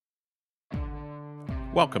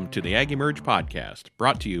Welcome to the Ag Emerge podcast,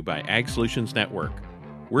 brought to you by Ag Solutions Network.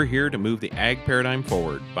 We're here to move the ag paradigm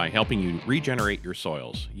forward by helping you regenerate your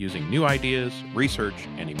soils using new ideas, research,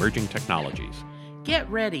 and emerging technologies. Get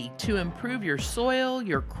ready to improve your soil,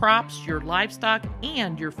 your crops, your livestock,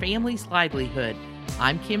 and your family's livelihood.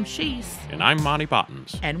 I'm Kim Sheese. And I'm Monty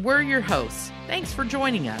Bottens. And we're your hosts. Thanks for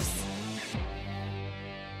joining us.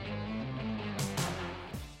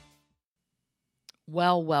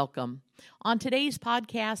 Well, welcome. On today's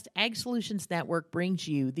podcast, Ag Solutions Network brings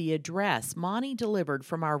you the address Monty delivered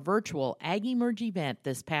from our virtual Ag Emerge event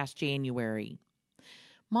this past January.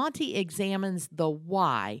 Monty examines the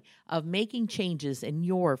why of making changes in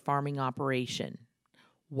your farming operation.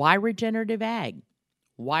 Why regenerative ag?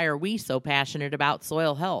 Why are we so passionate about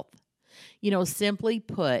soil health? Simply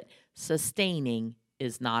put, sustaining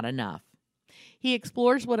is not enough. He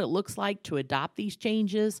explores what it looks like to adopt these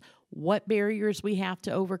changes, what barriers we have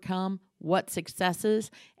to overcome, what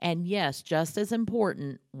successes, and yes, just as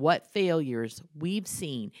important, what failures we've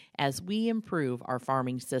seen as we improve our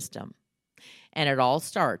farming system. And it all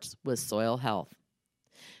starts with soil health.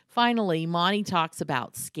 Finally, Monty talks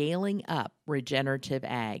about scaling up regenerative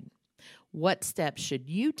ag. What steps should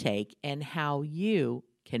you take and how you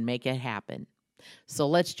can make it happen? So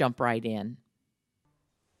let's jump right in.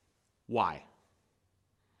 Why?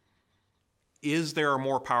 Is there a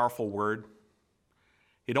more powerful word?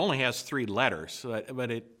 It only has 3 letters,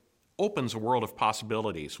 but it opens a world of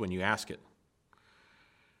possibilities when you ask it.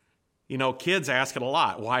 Kids ask it a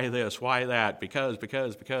lot. Why this? Why that?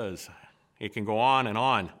 Because. It can go on and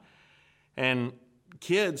on. And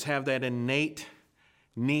kids have that innate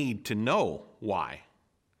need to know why.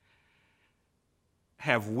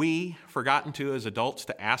 Have we forgotten to, as adults,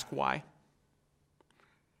 to ask why?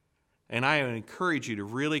 And I encourage you to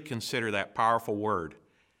really consider that powerful word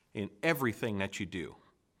in everything that you do.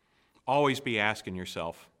 Always be asking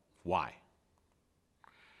yourself, why?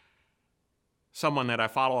 Someone that I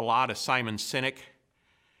follow a lot is Simon Sinek,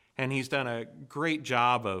 and he's done a great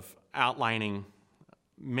job of outlining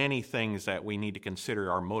many things that we need to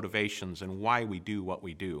consider our motivations and why we do what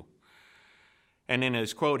we do. And in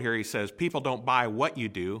his quote here, he says, people don't buy what you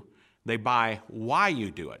do, they buy why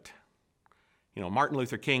you do it. Martin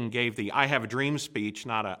Luther King gave the I have a dream speech,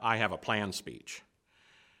 not a I have a plan speech.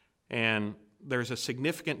 And there's a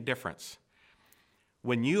significant difference.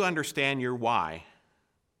 When you understand your why,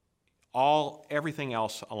 everything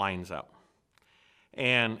else aligns up.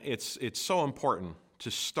 And it's so important to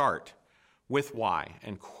start with why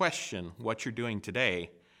and question what you're doing today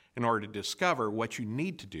in order to discover what you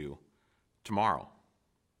need to do tomorrow.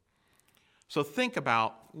 So think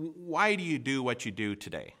about, why do you do what you do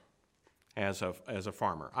today as a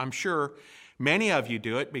farmer? I'm sure many of you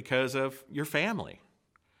do it because of your family.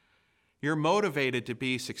 You're motivated to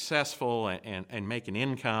be successful and make an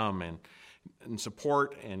income and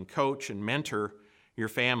support and coach and mentor your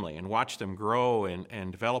family and watch them grow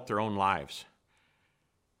and develop their own lives.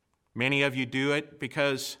 Many of you do it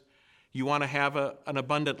because you want to have an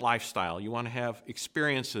abundant lifestyle. You want to have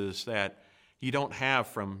experiences that you don't have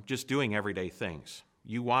from just doing everyday things.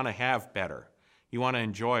 You want to have better. You want to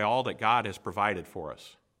enjoy all that God has provided for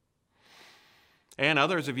us. And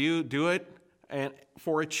others of you do it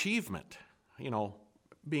for achievement,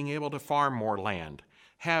 being able to farm more land,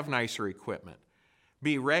 have nicer equipment,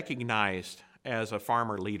 be recognized as a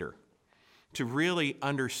farmer leader, to really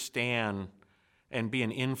understand and be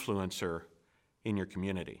an influencer in your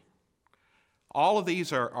community. All of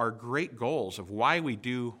these are great goals of why we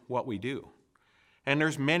do what we do. And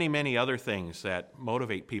there's many, many other things that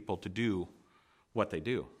motivate people to do what they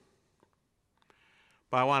do.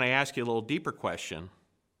 But I want to ask you a little deeper question.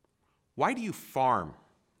 Why do you farm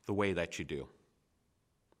the way that you do?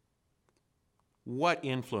 What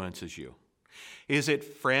influences you? Is it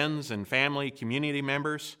friends and family, community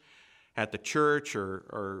members at the church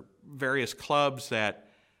or various clubs that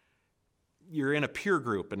you're in a peer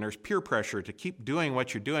group and there's peer pressure to keep doing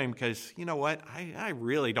what you're doing because, you know what, I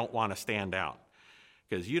really don't want to stand out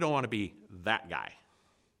because you don't want to be that guy?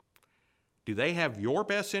 Do they have your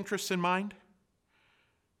best interests in mind?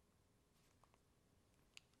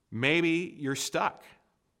 Maybe you're stuck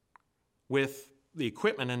with the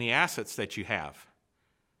equipment and the assets that you have.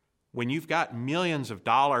 When you've got millions of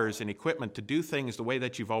dollars in equipment to do things the way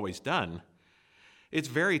that you've always done, it's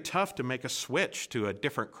very tough to make a switch to a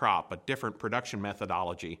different crop, a different production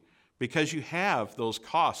methodology, because you have those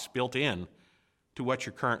costs built in to what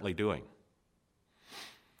you're currently doing.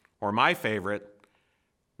 Or my favorite,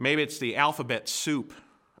 maybe it's the alphabet soup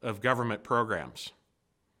of government programs.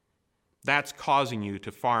 That's causing you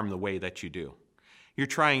to farm the way that you do. You're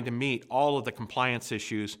trying to meet all of the compliance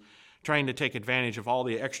issues, trying to take advantage of all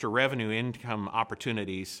the extra revenue income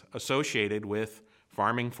opportunities associated with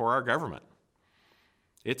farming for our government.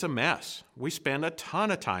 It's a mess. We spend a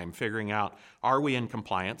ton of time figuring out, are we in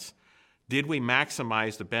compliance? Did we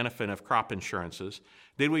maximize the benefit of crop insurances?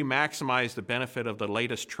 Did we maximize the benefit of the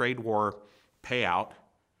latest trade war payout?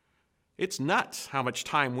 It's nuts how much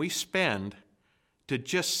time we spend to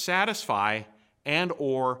just satisfy and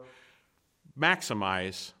or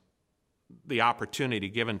maximize the opportunity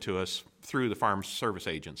given to us through the Farm Service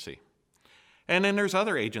Agency. And then there's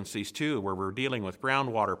other agencies too where we're dealing with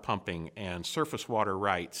groundwater pumping and surface water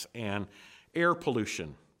rights and air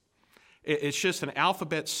pollution. It's just an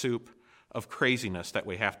alphabet soup of craziness that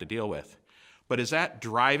we have to deal with. But is that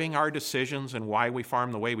driving our decisions and why we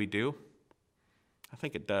farm the way we do? I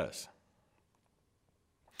think it does.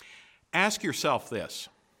 Ask yourself this.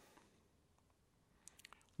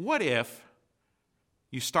 What if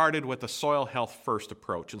you started with a soil health first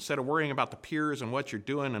approach? Instead of worrying about the peers and what you're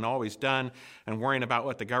doing and always done and worrying about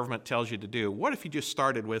what the government tells you to do, what if you just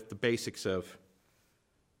started with the basics of,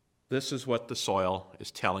 this is what the soil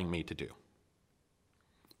is telling me to do?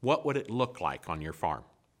 What would it look like on your farm?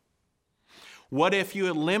 What if you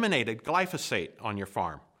eliminated glyphosate on your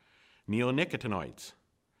farm, neonicotinoids,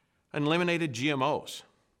 and eliminated GMOs?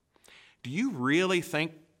 Do you really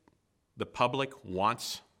think the public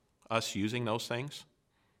wants us using those things?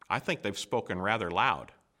 I think they've spoken rather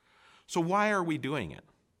loud. So why are we doing it?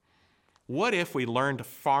 What if we learn to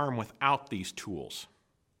farm without these tools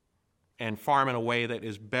and farm in a way that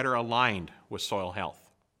is better aligned with soil health?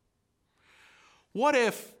 What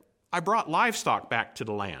if I brought livestock back to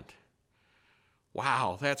the land?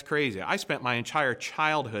 Wow, that's crazy. I spent my entire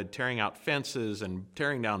childhood tearing out fences and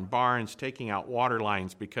tearing down barns, taking out water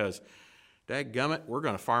lines because, dadgummit, we're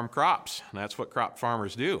going to farm crops. And that's what crop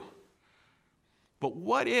farmers do. But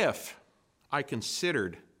what if I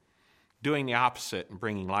considered doing the opposite and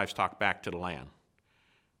bringing livestock back to the land?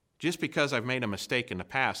 Just because I've made a mistake in the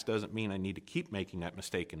past doesn't mean I need to keep making that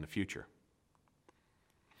mistake in the future.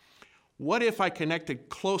 What if I connected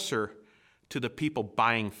closer to the people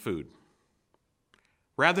buying food?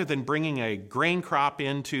 Rather than bringing a grain crop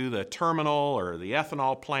into the terminal or the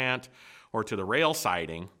ethanol plant or to the rail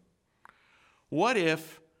siding, what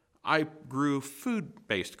if I grew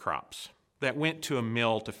food-based crops that went to a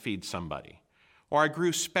mill to feed somebody? Or I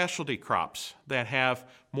grew specialty crops that have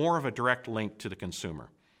more of a direct link to the consumer?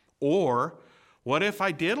 Or what if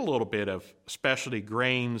I did a little bit of specialty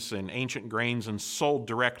grains and ancient grains and sold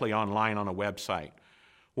directly online on a website?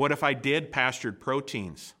 What if I did pastured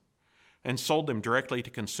proteins and sold them directly to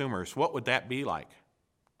consumers? What would that be like?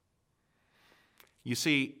 You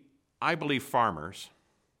see, I believe farmers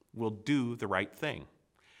will do the right thing.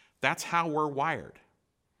 That's how we're wired.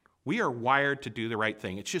 We are wired to do the right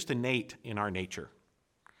thing. It's just innate in our nature.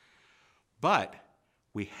 But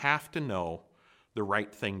we have to know the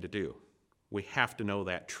right thing to do. We have to know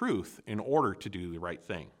that truth in order to do the right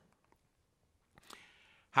thing.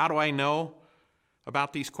 How do I know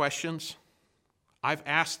about these questions? I've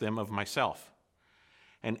asked them of myself.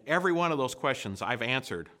 And every one of those questions I've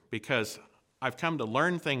answered because I've come to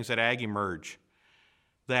learn things at Ag Emerge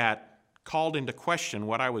that called into question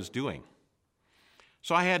what I was doing.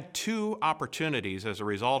 So I had two opportunities as a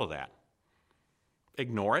result of that.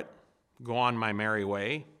 Ignore it, go on my merry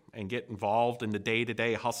way, and get involved in the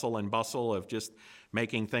day-to-day hustle and bustle of just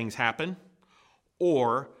making things happen.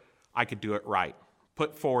 Or I could do it right,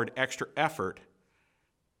 put forward extra effort,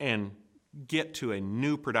 and get to a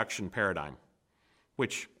new production paradigm,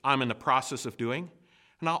 which I'm in the process of doing,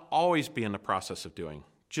 and I'll always be in the process of doing,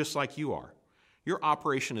 just like you are. Your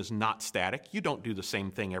operation is not static. You don't do the same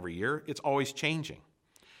thing every year. It's always changing.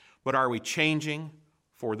 But are we changing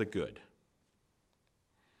for the good?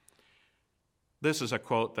 This is a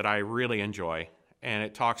quote that I really enjoy, and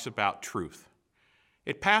it talks about truth.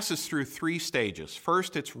 It passes through three stages.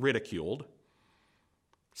 First, it's ridiculed.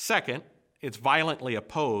 Second, it's violently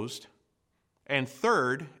opposed. And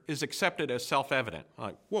third is accepted as self-evident.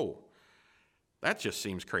 Like, whoa, that just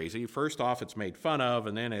seems crazy. First off, it's made fun of,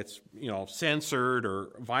 and then it's, censored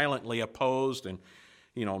or violently opposed, and,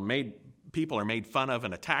 people are made fun of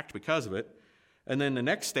and attacked because of it. And then the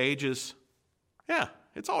next stage is, yeah,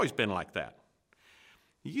 it's always been like that.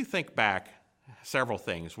 You think back several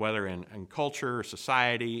things, whether in culture,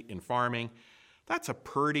 society, in farming, that's a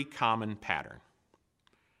pretty common pattern.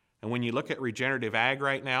 And when you look at regenerative ag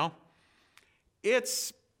right now,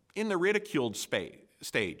 it's in the ridiculed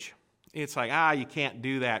stage. It's like, you can't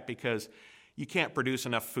do that because you can't produce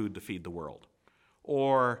enough food to feed the world.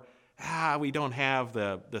 Or, we don't have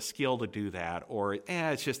the skill to do that. Or,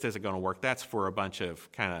 it just isn't going to work. That's for a bunch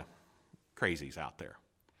of kind of crazies out there.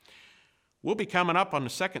 We'll be coming up on the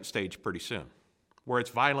second stage pretty soon, where it's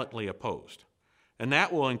violently opposed. And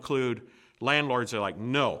that will include landlords that are like,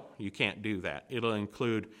 no, you can't do that. It'll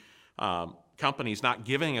include companies not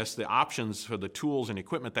giving us the options for the tools and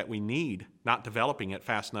equipment that we need, not developing it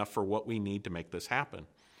fast enough for what we need to make this happen.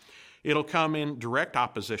 It'll come in direct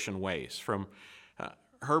opposition ways from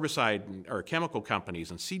herbicide or chemical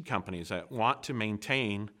companies and seed companies that want to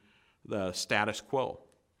maintain the status quo.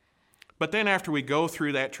 But then after we go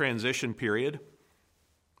through that transition period,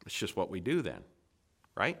 it's just what we do then,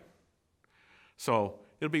 right? So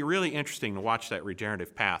it'll be really interesting to watch that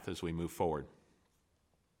regenerative path as we move forward.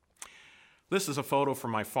 This is a photo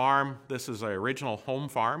from my farm. This is our original home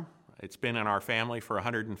farm. It's been in our family for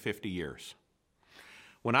 150 years.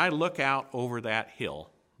 When I look out over that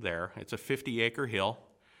hill there, it's a 50-acre hill,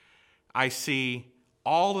 I see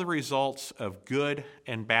all the results of good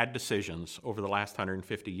and bad decisions over the last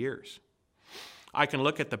 150 years. I can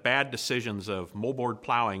look at the bad decisions of moldboard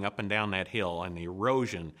plowing up and down that hill and the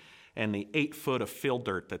erosion and the 8 foot of fill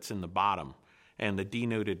dirt that's in the bottom and the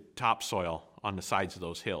denuded topsoil on the sides of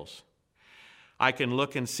those hills. I can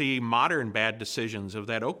look and see modern bad decisions of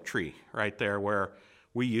that oak tree right there where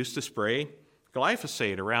we used to spray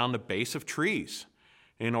glyphosate around the base of trees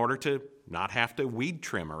in order to not have to weed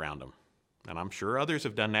trim around them. And I'm sure others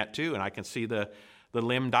have done that too, and I can see the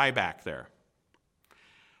limb dieback there.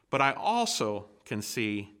 But I also can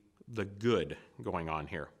see the good going on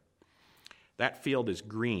here. That field is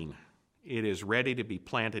green. It is ready to be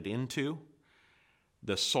planted into.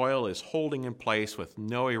 The soil is holding in place with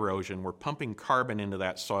no erosion. We're pumping carbon into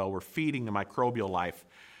that soil. We're feeding the microbial life.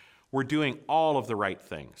 We're doing all of the right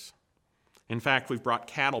things. In fact, we've brought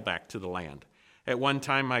cattle back to the land. At one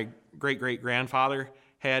time, my great-great-grandfather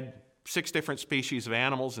had 6 different species of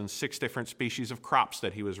animals and 6 different species of crops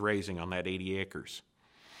that he was raising on that 80 acres.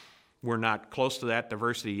 We're not close to that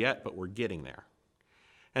diversity yet, but we're getting there.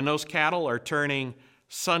 And those cattle are turning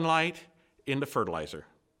sunlight into fertilizer.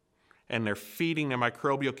 And they're feeding the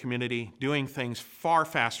microbial community, doing things far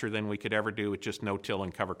faster than we could ever do with just no-till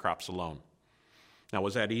and cover crops alone. Now,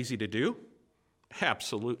 was that easy to do?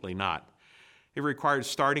 Absolutely not. It required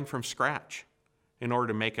starting from scratch in order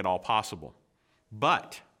to make it all possible.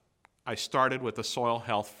 But I started with a soil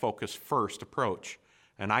health focus first approach,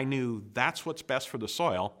 and I knew that's what's best for the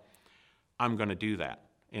soil. I'm going to do that.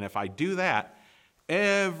 And if I do that,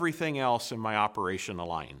 everything else in my operation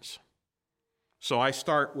aligns. So I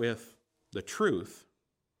start with the truth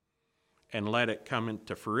and let it come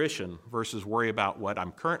into fruition versus worry about what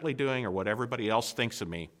I'm currently doing or what everybody else thinks of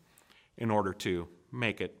me in order to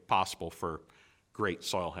make it possible for great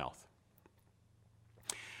soil health.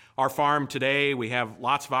 Our farm today, we have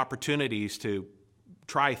lots of opportunities to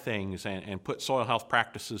try things and put soil health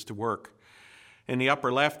practices to work. In the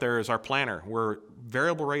upper left there is our planter. We're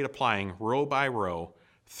variable rate applying row by row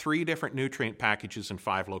 3 different nutrient packages in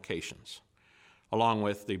 5 locations, along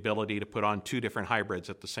with the ability to put on 2 different hybrids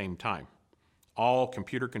at the same time, all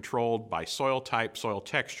computer controlled by soil type, soil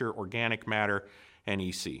texture, organic matter, and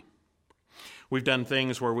EC. We've done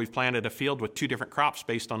things where we've planted a field with 2 different crops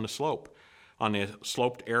based on the slope. On the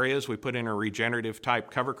sloped areas, we put in a regenerative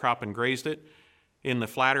type cover crop and grazed it. In the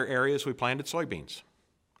flatter areas, we planted soybeans.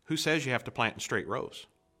 Who says you have to plant in straight rows?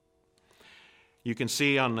 You can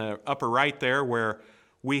see on the upper right there where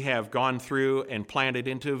we have gone through and planted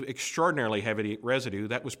into extraordinarily heavy residue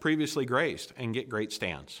that was previously grazed and get great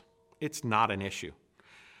stands. It's not an issue.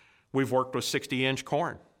 We've worked with 60-inch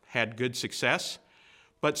corn, had good success,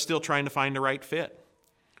 but still trying to find the right fit.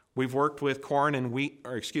 We've worked with corn and wheat,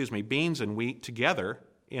 beans and wheat together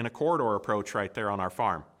in a corridor approach right there on our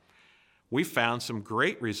farm. We've found some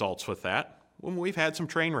great results with that when we've had some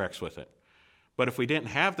train wrecks with it. But if we didn't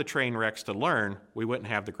have the train wrecks to learn, we wouldn't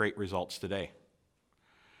have the great results today.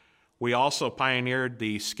 We also pioneered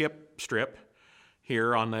the skip strip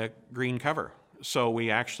here on the green cover. So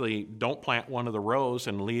we actually don't plant one of the rows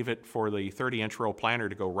and leave it for the 30-inch row planter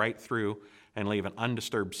to go right through and leave an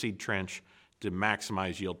undisturbed seed trench to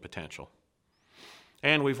maximize yield potential.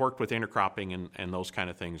 And we've worked with intercropping and those kind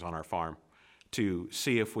of things on our farm to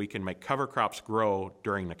see if we can make cover crops grow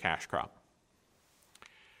during the cash crop.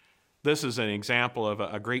 This is an example of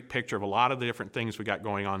a great picture of a lot of the different things we got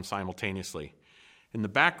going on simultaneously. In the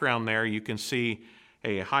background there, you can see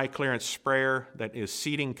a high clearance sprayer that is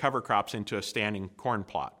seeding cover crops into a standing corn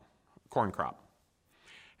crop.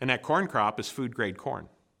 And that corn crop is food grade corn,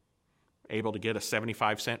 able to get a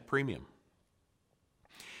 75-cent premium.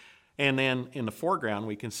 And then in the foreground,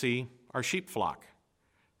 we can see our sheep flock.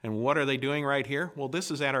 And what are they doing right here? Well, this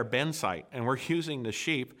is at our Bend site, and we're using the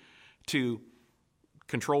sheep to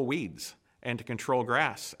control weeds and to control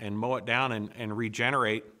grass and mow it down and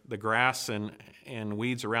regenerate the grass and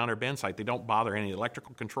weeds around our bin site. They don't bother any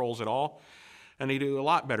electrical controls at all, and they do a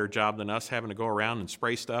lot better job than us having to go around and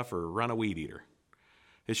spray stuff or run a weed eater.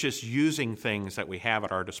 It's just using things that we have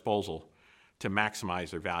at our disposal to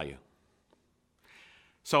maximize their value.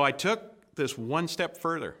 So I took this one step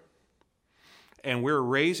further, and we're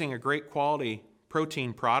raising a great quality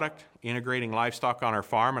protein product, integrating livestock on our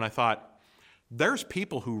farm, and I thought, there's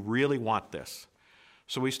people who really want this.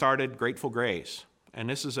 So we started Grateful Graze, and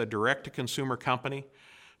this is a direct-to-consumer company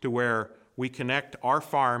to where we connect our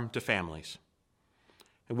farm to families.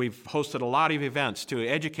 And we've hosted a lot of events to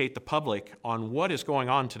educate the public on what is going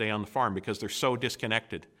on today on the farm because they're so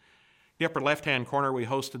disconnected. The upper left-hand corner, we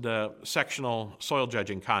hosted a sectional soil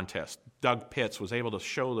judging contest. Doug Pitts was able to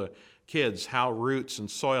show the kids how roots and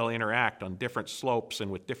soil interact on different slopes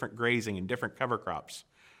and with different grazing and different cover crops.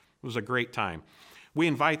 It was a great time. We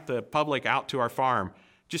invite the public out to our farm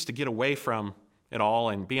just to get away from it all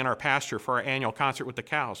and be in our pasture for our annual concert with the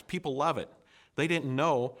cows. People love it. They didn't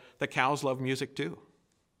know that cows love music too.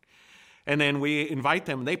 And then we invite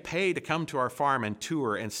them, they pay to come to our farm and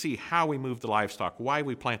tour and see how we move the livestock, why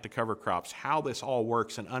we plant the cover crops, how this all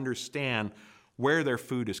works, and understand where their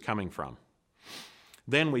food is coming from.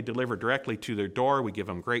 Then we deliver directly to their door. We give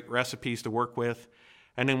them great recipes to work with.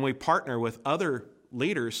 And then we partner with other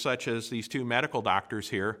leaders, such as these two medical doctors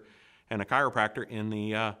here and a chiropractor in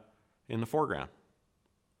the foreground.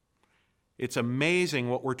 It's amazing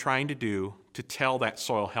what we're trying to do to tell that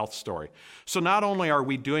soil health story. So not only are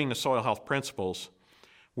we doing the soil health principles,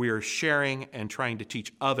 we are sharing and trying to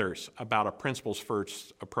teach others about a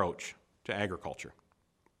principles-first approach to agriculture.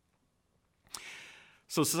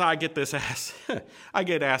 So I get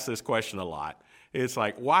asked this question a lot. It's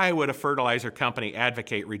like, why would a fertilizer company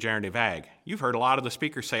advocate regenerative ag? You've heard a lot of the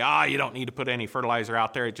speakers say, you don't need to put any fertilizer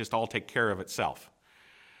out there, it just all take care of itself.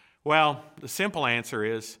 Well, the simple answer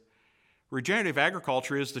is, regenerative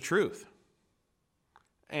agriculture is the truth.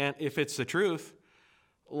 And if it's the truth,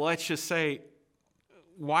 let's just say,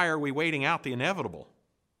 why are we waiting out the inevitable?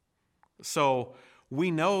 So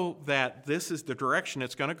we know that this is the direction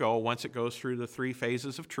it's going to go once it goes through the 3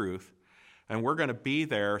 phases of truth, and we're going to be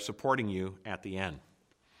there supporting you at the end.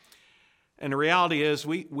 And the reality is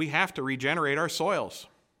we have to regenerate our soils,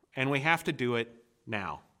 and we have to do it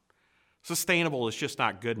now. Sustainable is just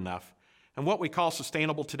not good enough. And what we call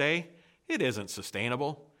sustainable today, it isn't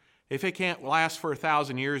sustainable. If it can't last for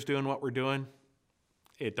 1,000 years doing what we're doing,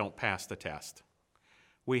 it don't pass the test.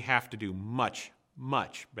 We have to do much,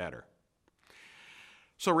 much better.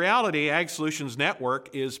 So reality, Ag Solutions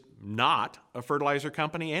Network is not a fertilizer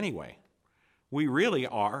company anyway. We really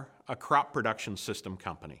are a crop production system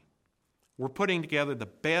company. We're putting together the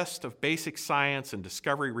best of basic science and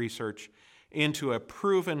discovery research into a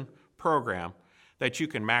proven program that you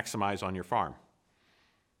can maximize on your farm.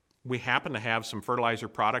 We happen to have some fertilizer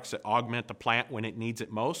products that augment the plant when it needs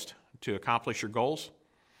it most to accomplish your goals,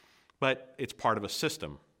 but it's part of a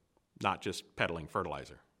system, not just peddling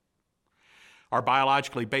fertilizer. Our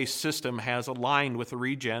biologically based system has aligned with the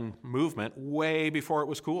regen movement way before it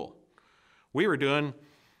was cool. We were doing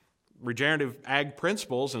regenerative ag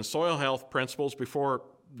principles and soil health principles before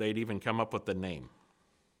they'd even come up with the name.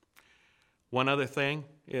 One other thing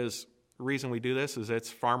is, the reason we do this is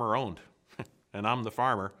it's farmer owned, and I'm the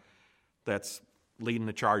farmer that's leading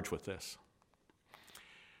the charge with this.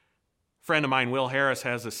 A friend of mine, Will Harris,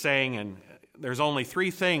 has a saying, and there's only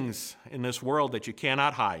 3 things in this world that you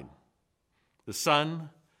cannot hide: the sun,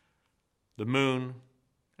 the moon,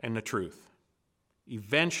 and the truth.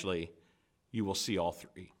 Eventually, you will see all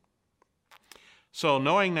 3. So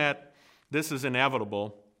knowing that this is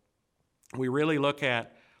inevitable, we really look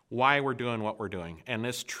at why we're doing what we're doing. And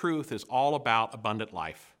this truth is all about abundant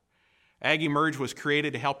life. Ag Emerge was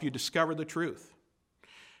created to help you discover the truth.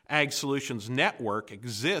 Ag Solutions Network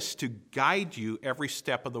exists to guide you every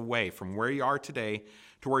step of the way from where you are today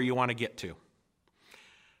to where you want to get to.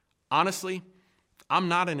 Honestly, I'm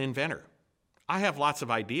not an inventor. I have lots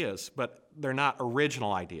of ideas, but they're not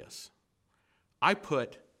original ideas. I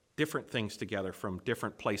put different things together from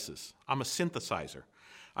different places. I'm a synthesizer.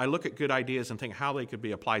 I look at good ideas and think how they could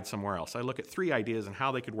be applied somewhere else. I look at 3 ideas and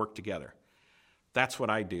how they could work together. That's what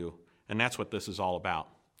I do, and that's what this is all about.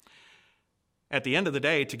 At the end of the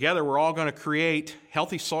day, together we're all going to create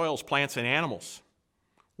healthy soils, plants, and animals.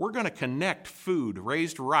 We're going to connect food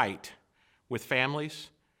raised right with families,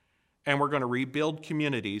 and we're going to rebuild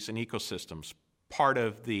communities and ecosystems, part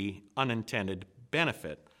of the unintended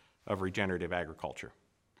benefit of regenerative agriculture.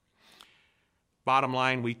 Bottom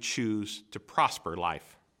line, we choose to prosper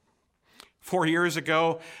life. 4 years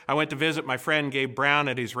ago, I went to visit my friend Gabe Brown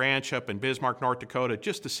at his ranch up in Bismarck, North Dakota,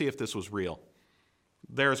 just to see if this was real.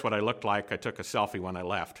 there's what I looked like. I took a selfie when I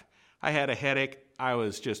left. I had a headache. I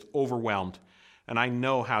was just overwhelmed, and I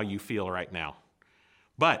know how you feel right now.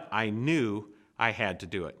 But I knew I had to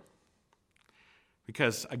do it.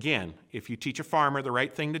 Because, again, if you teach a farmer the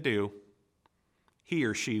right thing to do, he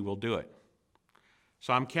or she will do it.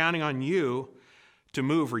 So I'm counting on you to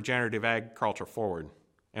move regenerative agriculture forward,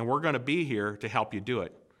 and we're going to be here to help you do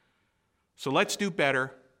it. So let's do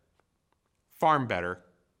better, farm better,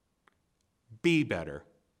 be better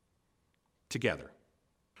together.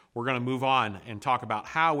 We're going to move on and talk about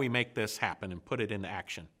how we make this happen and put it into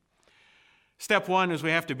action. Step one is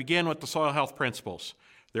we have to begin with the soil health principles.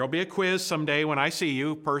 There will be a quiz someday when I see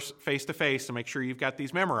you face to face to make sure you've got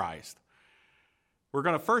these memorized. We're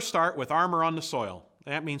going to first start with armor on the soil.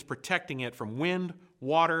 That means protecting it from wind,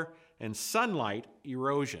 water, and sunlight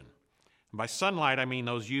erosion. And by sunlight, I mean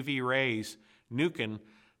those UV rays nuking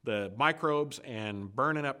the microbes and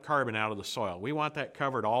burning up carbon out of the soil. We want that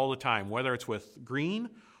covered all the time, whether it's with green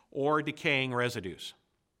or decaying residues.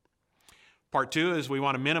 Part two is we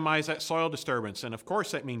want to minimize that soil disturbance, and of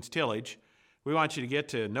course that means tillage. We want you to get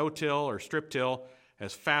to no-till or strip-till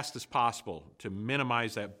as fast as possible to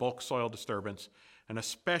minimize that bulk soil disturbance, and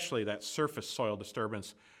especially that surface soil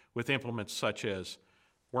disturbance with implements such as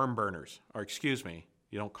worm burners, or excuse me,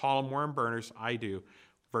 you don't call them worm burners, I do,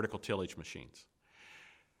 vertical tillage machines.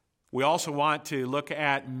 We also want to look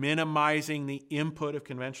at minimizing the input of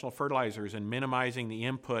conventional fertilizers and minimizing the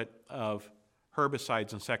input of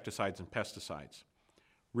herbicides, insecticides, and pesticides.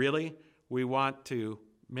 Really, we want to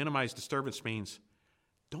minimize disturbance means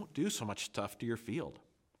don't do so much stuff to your field.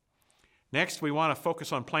 Next, we want to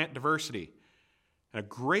focus on plant diversity. And a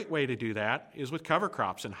great way to do that is with cover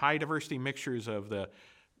crops and high diversity mixtures of the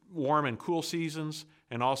warm and cool seasons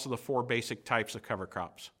and also the 4 basic types of cover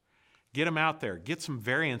crops. Get them out there. Get some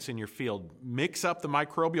variance in your field. Mix up the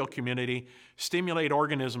microbial community. Stimulate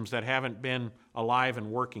organisms that haven't been alive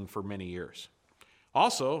and working for many years.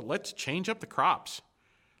 Also, let's change up the crops.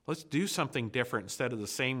 Let's do something different instead of the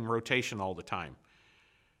same rotation all the time.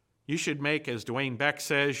 You should make, as Dwayne Beck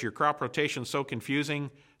says, your crop rotation so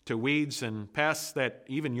confusing to weeds and pests that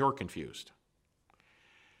even you're confused.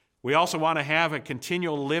 We also want to have a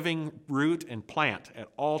continual living root and plant at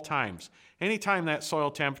all times. Anytime that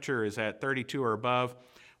soil temperature is at 32 or above,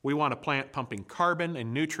 we want a plant pumping carbon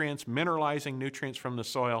and nutrients, mineralizing nutrients from the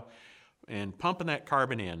soil, and pumping that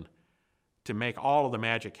carbon in to make all of the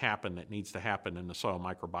magic happen that needs to happen in the soil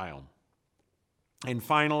microbiome. And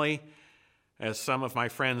finally, as some of my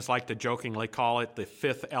friends like to jokingly call it, the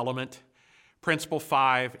 5th element, Principle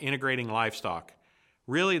 5, integrating livestock.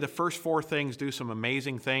 Really, the first 4 things do some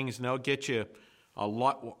amazing things, and they'll get you a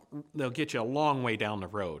long way down the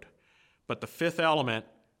road. But the 5th element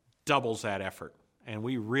doubles that effort, and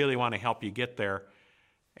we really want to help you get there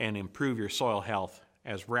and improve your soil health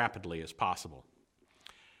as rapidly as possible.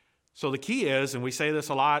 So the key is, and we say this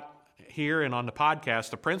a lot here and on the podcast,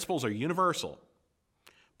 the principles are universal,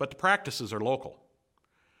 but the practices are local.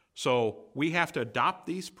 So we have to adopt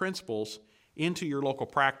these principles into your local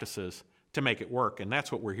practices to make it work, and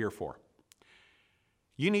that's what we're here for.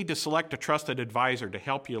 You need to select a trusted advisor to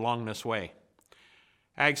help you along this way.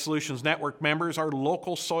 Ag Solutions Network members are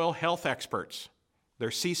local soil health experts. They're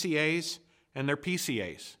CCAs and they're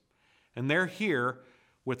PCAs, and they're here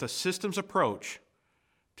with a systems approach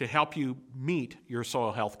to help you meet your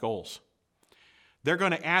soil health goals. They're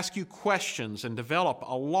going to ask you questions and develop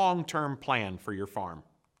a long-term plan for your farm.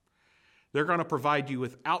 They're going to provide you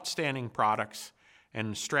with outstanding products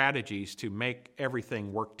and strategies to make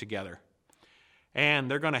everything work together. And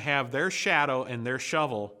they're going to have their shadow and their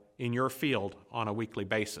shovel in your field on a weekly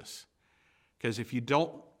basis. Because if you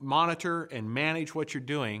don't monitor and manage what you're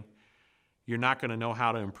doing, you're not going to know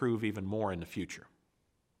how to improve even more in the future.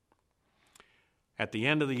 At the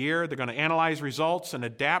end of the year, they're going to analyze results and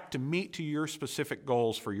adapt to meet to your specific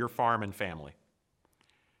goals for your farm and family.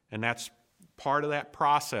 And that's part of that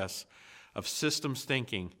process of systems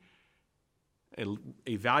thinking,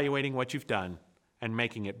 evaluating what you've done and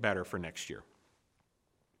making it better for next year.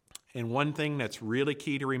 And one thing that's really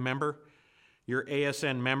key to remember, your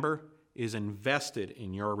ASN member is invested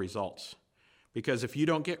in your results. Because if you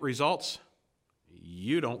don't get results,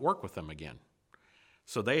 you don't work with them again.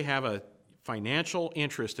 So they have a financial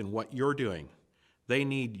interest in what you're doing. They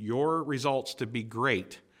need your results to be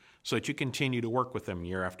great so that you continue to work with them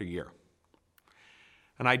year after year.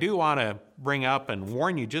 And I do want to bring up and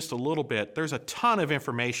warn you just a little bit, there's a ton of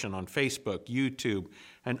information on Facebook, YouTube,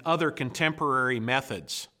 and other contemporary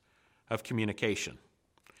methods of communication.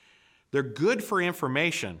 They're good for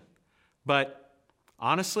information, but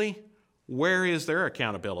honestly, where is their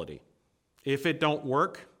accountability? If it don't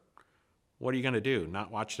work, What are you going to do?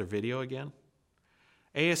 Not watch their video again?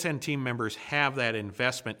 ASN team members have that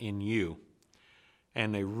investment in you,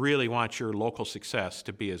 and they really want your local success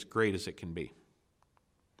to be as great as it can be.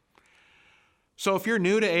 So if you're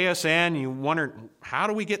new to ASN, you wonder, how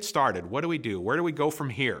do we get started? What do we do? Where do we go from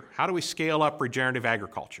here? How do we scale up regenerative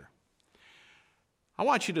agriculture? I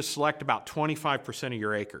want you to select about 25% of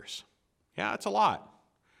your acres. Yeah, it's a lot.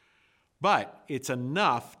 But it's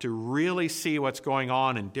enough to really see what's going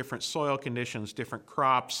on in different soil conditions, different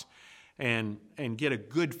crops, and get a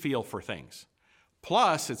good feel for things.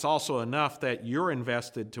 Plus, it's also enough that you're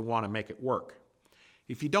invested to want to make it work.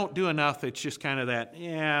 If you don't do enough, it's just kind of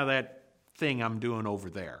that thing I'm doing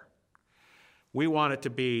over there. We want it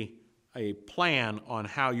to be a plan on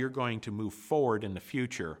how you're going to move forward in the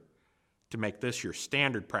future to make this your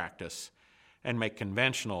standard practice and make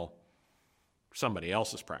conventional somebody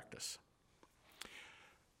else's practice.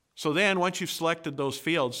 So then, once you've selected those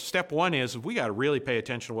fields, step one is we got to really pay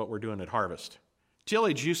attention to what we're doing at harvest.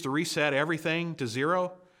 Tillage used to reset everything to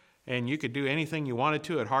zero, and you could do anything you wanted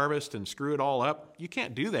to at harvest and screw it all up. You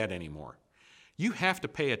can't do that anymore. You have to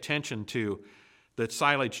pay attention to the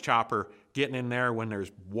silage chopper getting in there when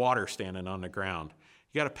there's water standing on the ground.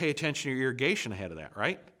 You got to pay attention to your irrigation ahead of that,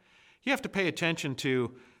 right? You have to pay attention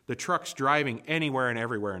to the trucks driving anywhere and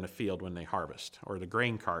everywhere in the field when they harvest, or the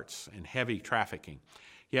grain carts and heavy trafficking.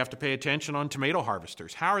 You have to pay attention on tomato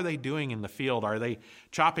harvesters. How are they doing in the field? Are they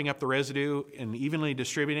chopping up the residue and evenly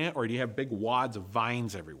distributing it, or do you have big wads of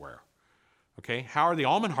vines everywhere? Okay, how are the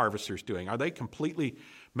almond harvesters doing? Are they completely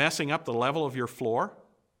messing up the level of your floor?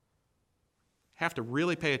 Have to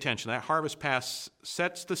really pay attention. That harvest pass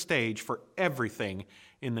sets the stage for everything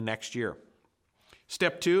in the next year.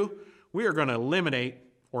 Step two, we are going to eliminate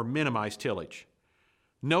or minimize tillage.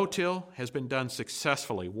 No-till has been done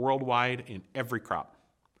successfully worldwide in every crop.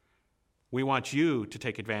 We want you to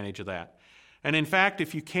take advantage of that. And in fact,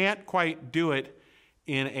 if you can't quite do it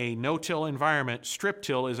in a no-till environment,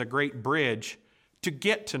 strip-till is a great bridge to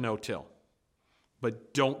get to no-till.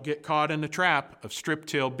 But don't get caught in the trap of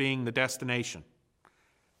strip-till being the destination,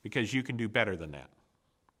 because you can do better than that.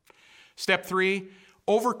 Step three,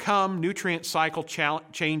 overcome nutrient cycle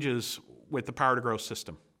changes with the Power to Grow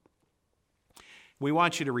system. We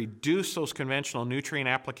want you to reduce those conventional nutrient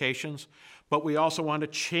applications, but we also want to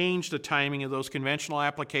change the timing of those conventional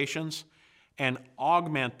applications and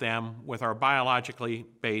augment them with our biologically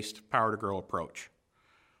based Power to Grow approach,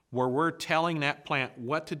 where we're telling that plant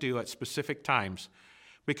what to do at specific times.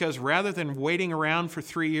 Because rather than waiting around for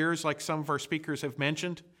 3 years like some of our speakers have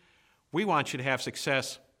mentioned, we want you to have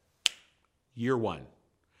success year one.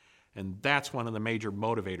 And that's one of the major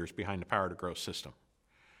motivators behind the Power to Grow system.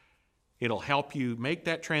 It'll help you make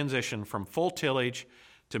that transition from full tillage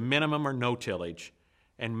to minimum or no tillage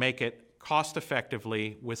and make it cost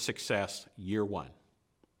effectively with success year one.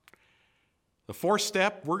 The fourth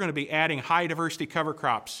step, we're going to be adding high diversity cover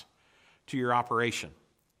crops to your operation.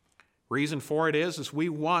 Reason for it is we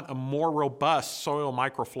want a more robust soil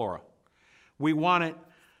microflora. We want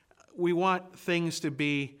things to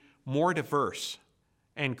be more diverse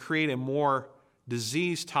and create a more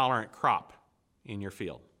disease-tolerant crop in your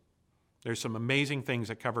field. There's some amazing things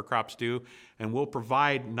that cover crops do, and we'll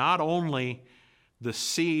provide not only the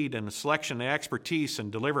seed and the selection and expertise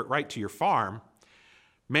and deliver it right to your farm.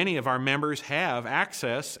 Many of our members have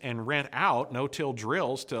access and rent out no-till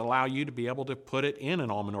drills to allow you to be able to put it in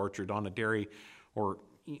an almond orchard on a dairy or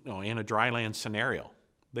in a dryland scenario.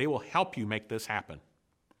 They will help you make this happen.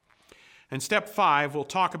 And step 5, we'll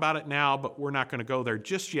talk about it now, but we're not going to go there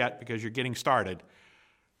just yet because you're getting started.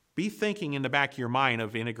 Be thinking in the back of your mind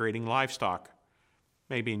of integrating livestock,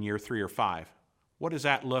 maybe in year 3 or 5. What does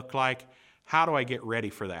that look like? How do I get ready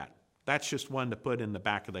for that? That's just one to put in the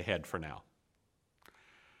back of the head for now.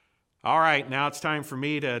 All right, now it's time for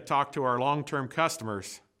me to talk to our long-term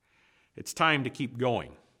customers. It's time to keep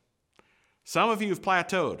going. Some of you have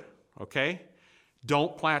plateaued, okay?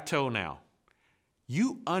 Don't plateau now.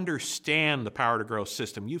 You understand the Power to Grow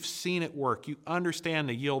system. You've seen it work. You understand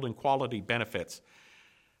the yield and quality benefits.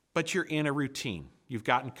 But you're in a routine. You've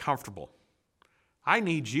gotten comfortable. I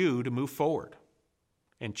need you to move forward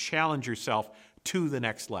and challenge yourself to the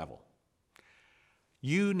next level.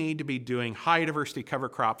 You need to be doing high diversity cover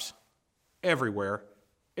crops everywhere,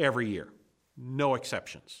 every year. No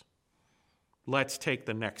exceptions. Let's take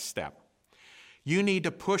the next step. You need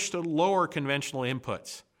to push to lower conventional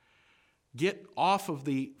inputs. Get off of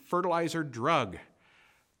the fertilizer drug.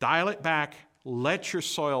 Dial it back. Let your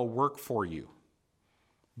soil work for you.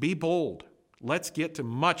 Be bold. Let's get to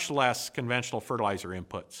much less conventional fertilizer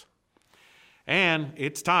inputs. And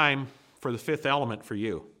it's time for the fifth element for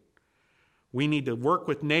you. We need to work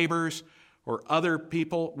with neighbors, or other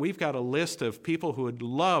people, we've got a list of people who would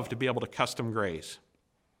love to be able to custom graze.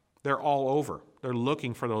 They're all over. They're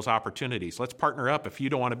looking for those opportunities. Let's partner up if you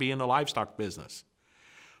don't want to be in the livestock business.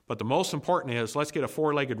 But the most important is let's get a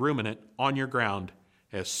four-legged ruminant on your ground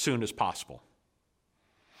as soon as possible.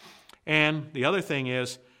 And the other thing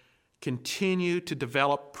is continue to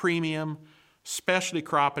develop premium, specialty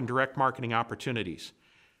crop, and direct marketing opportunities.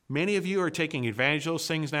 Many of you are taking advantage of those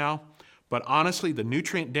things now, but honestly, the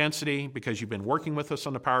nutrient density, because you've been working with us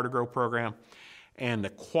on the Power to Grow program, and the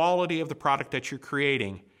quality of the product that you're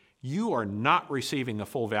creating, you are not receiving the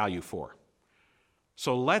full value for.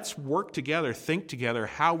 So let's work together, think together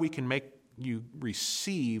how we can make you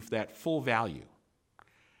receive that full value.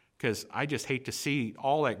 Because I just hate to see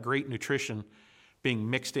all that great nutrition being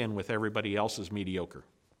mixed in with everybody else's mediocre.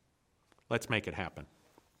 Let's make it happen.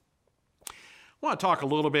 I want to talk a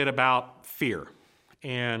little bit about fear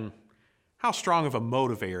and how strong of a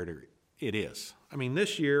motivator it is. I mean,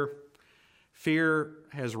 this year, fear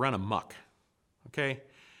has run amok, okay?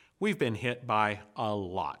 We've been hit by a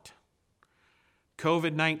lot.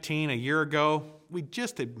 COVID-19 a year ago, we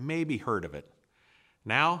just had maybe heard of it.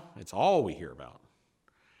 Now, it's all we hear about.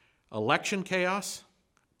 Election chaos,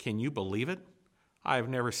 can you believe it? I've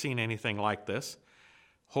never seen anything like this.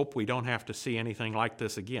 Hope we don't have to see anything like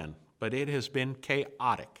this again, but it has been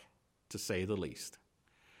chaotic, to say the least.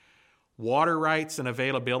 Water rights and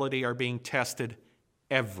availability are being tested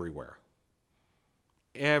everywhere.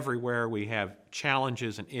 Everywhere we have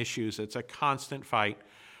challenges and issues. It's a constant fight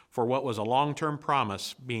for what was a long-term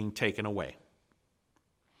promise being taken away.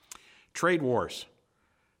 Trade wars.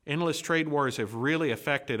 Endless trade wars have really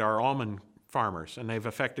affected our almond farmers, and they've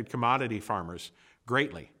affected commodity farmers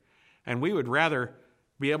greatly. And we would rather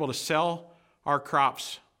be able to sell our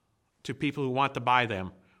crops to people who want to buy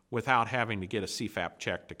them without having to get a CFAP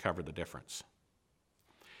check to cover the difference.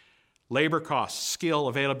 Labor costs, skill,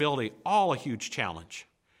 availability, all a huge challenge,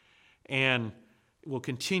 and will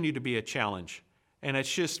continue to be a challenge. And it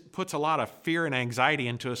just puts a lot of fear and anxiety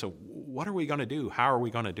into us of what are we going to do? How are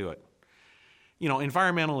we going to do it? You know,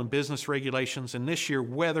 environmental and business regulations, and this year,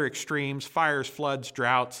 weather extremes, fires, floods,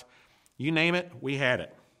 droughts, you name it, we had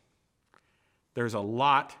it. There's a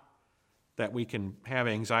lot that we can have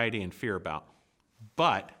anxiety and fear about.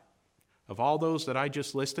 But of all those that I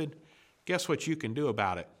just listed, guess what you can do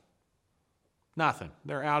about it? Nothing.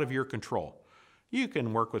 They're out of your control. You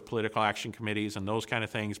can work with political action committees and those kind of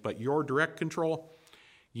things, but your direct control,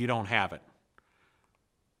 you don't have it.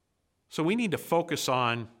 So we need to focus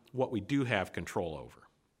on what we do have control over.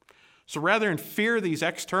 So rather than fear these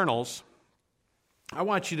externals, I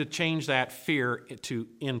want you to change that fear to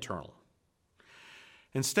internal.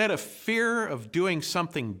 Instead of fear of doing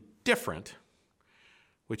something different,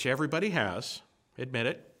 which everybody has, admit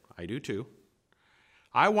it, I do too,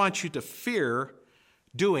 I want you to fear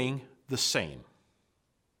doing the same.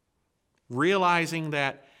 Realizing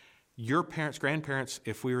that your parents, grandparents,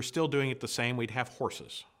 if we were still doing it the same, we'd have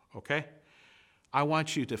horses, okay? I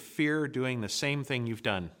want you to fear doing the same thing you've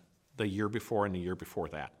done the year before and the year before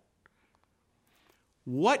that.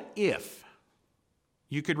 What if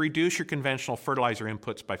you could reduce your conventional fertilizer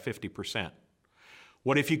inputs by 50%?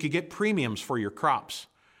 What if you could get premiums for your crops?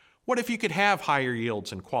 What if you could have higher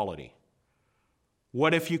yields and quality?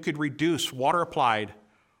 What if you could reduce water applied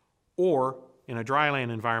or, in a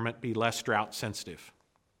dryland environment, be less drought sensitive?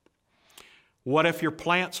 What if your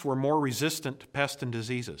plants were more resistant to pests and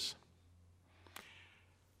diseases?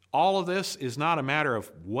 All of this is not a matter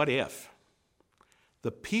of what if.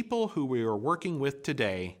 The people who we are working with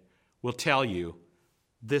today will tell you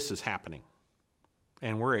this is happening.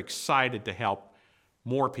 And we're excited to help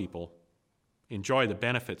more people enjoy the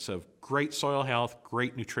benefits of great soil health,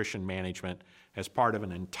 great nutrition management as part of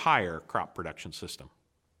an entire crop production system.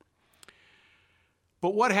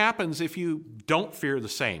 But what happens if you don't fear the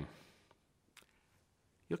same?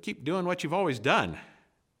 You'll keep doing what you've always done,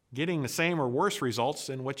 getting the same or worse results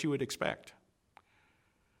than what you would expect.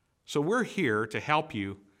 So we're here to help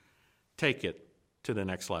you take it to the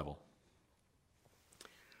next level.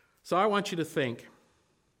 So I want you to think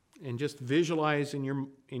and just visualize in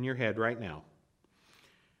your head right now.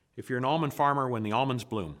 If you're an almond farmer, when the almonds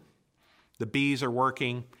bloom, the bees are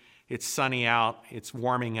working, it's sunny out, it's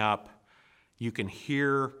warming up, you can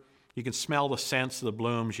smell the scents of the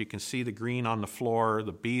blooms, you can see the green on the floor,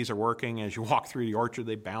 the bees are working. As you walk through the orchard,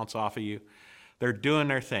 they bounce off of you. They're doing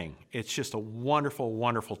their thing. It's just a wonderful,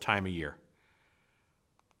 wonderful time of year.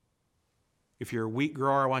 If you're a wheat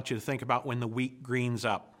grower, I want you to think about when the wheat greens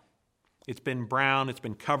up. It's been brown, it's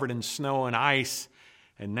been covered in snow and ice,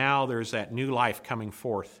 and now there's that new life coming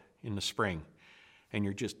forth in the spring. and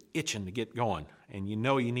you're just itching to get going. And you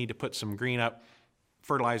know you need to put some green up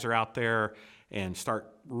fertilizer out there and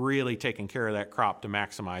start really taking care of that crop to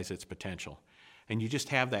maximize its potential. And you just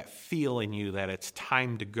have that feel in you that it's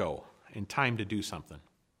time to go and time to do something.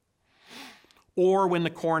 Or when the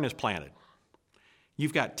corn is planted,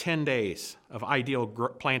 you've got 10 days of ideal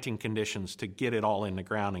planting conditions to get it all in the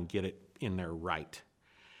ground and get it in there right.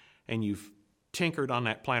 And you've tinkered on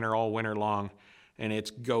that planter all winter long, and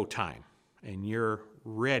it's go time. And you're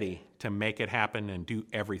ready to make it happen and do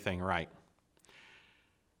everything right.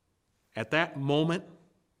 At that moment,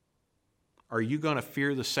 are you going to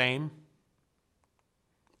fear the same?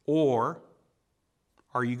 Or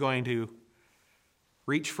are you going to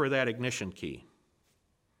reach for that ignition key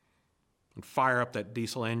and fire up that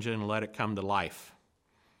diesel engine and let it come to life?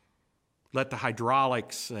 Let the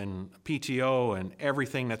hydraulics and PTO and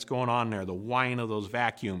everything that's going on there, the whine of those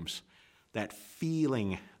vacuums, that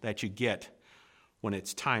feeling that you get when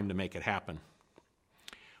it's time to make it happen.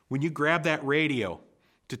 When you grab that radio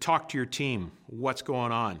to talk to your team what's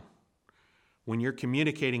going on, when you're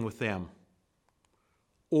communicating with them,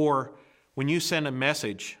 or when you send a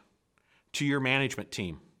message to your management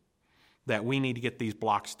team that we need to get these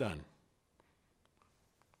blocks done,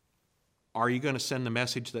 are you going to send the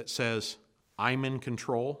message that says, I'm in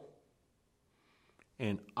control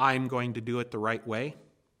and I'm going to do it the right way?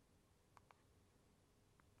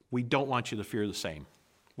 We don't want you to fear the same.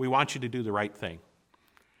 We want you to do the right thing.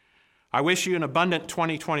 I wish you an abundant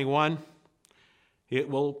 2021. It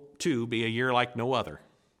will, too, be a year like no other.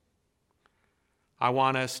 I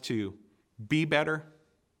want us to be better,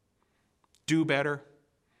 do better,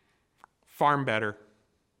 farm better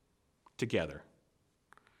together.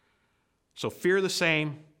 So fear the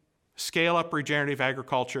same, scale up regenerative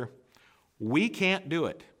agriculture. We can't do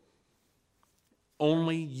it.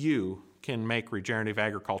 Only you can make regenerative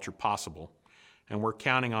agriculture possible, and we're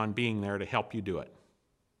counting on being there to help you do it.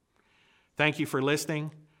 Thank you for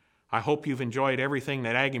listening. I hope you've enjoyed everything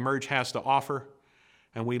that AgEmerge has to offer,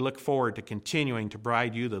 and we look forward to continuing to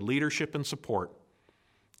provide you the leadership and support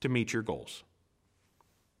to meet your goals.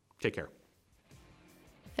 Take care.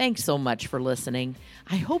 Thanks so much for listening.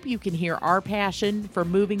 I hope you can hear our passion for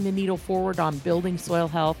moving the needle forward on building soil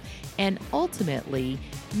health and ultimately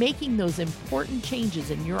making those important changes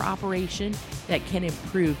in your operation that can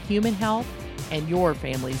improve human health and your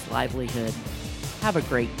family's livelihood. Have a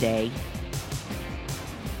great day.